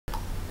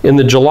In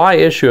the July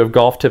issue of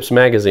Golf Tips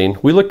magazine,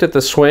 we looked at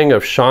the swing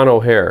of Sean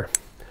O'Hair.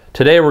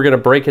 Today we're going to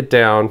break it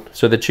down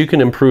so that you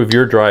can improve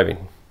your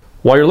driving.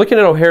 While you're looking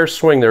at O'Hair's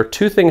swing, there are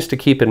two things to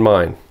keep in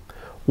mind.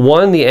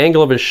 One, the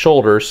angle of his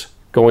shoulders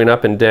going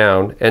up and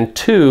down, and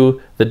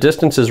two, the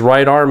distance his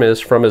right arm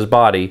is from his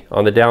body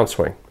on the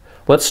downswing.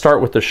 Let's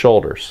start with the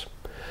shoulders.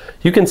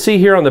 You can see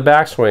here on the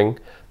backswing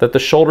that the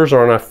shoulders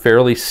are on a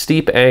fairly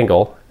steep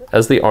angle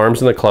as the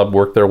arms and the club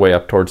work their way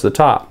up towards the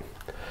top.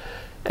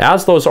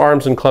 As those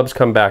arms and clubs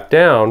come back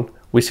down,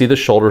 we see the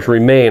shoulders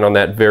remain on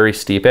that very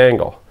steep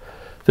angle.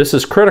 This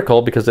is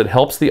critical because it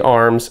helps the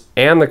arms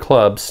and the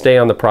clubs stay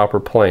on the proper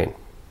plane.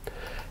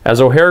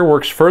 As O'Hair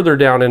works further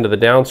down into the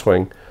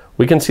downswing,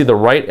 we can see the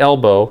right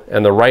elbow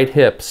and the right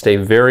hip stay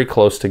very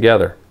close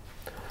together.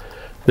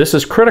 This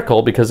is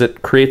critical because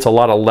it creates a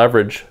lot of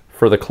leverage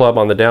for the club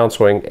on the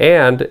downswing,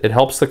 and it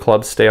helps the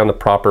club stay on the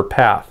proper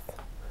path.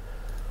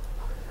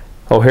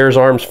 O'Hair's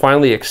arms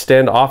finally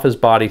extend off his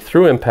body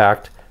through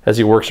impact as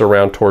he works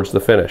around towards the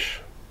finish.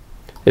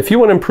 If you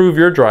want to improve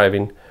your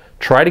driving,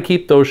 try to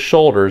keep those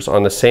shoulders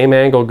on the same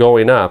angle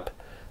going up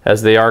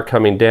as they are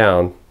coming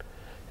down,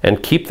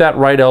 and keep that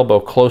right elbow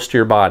close to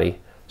your body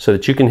so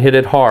that you can hit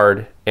it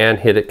hard and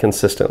hit it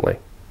consistently.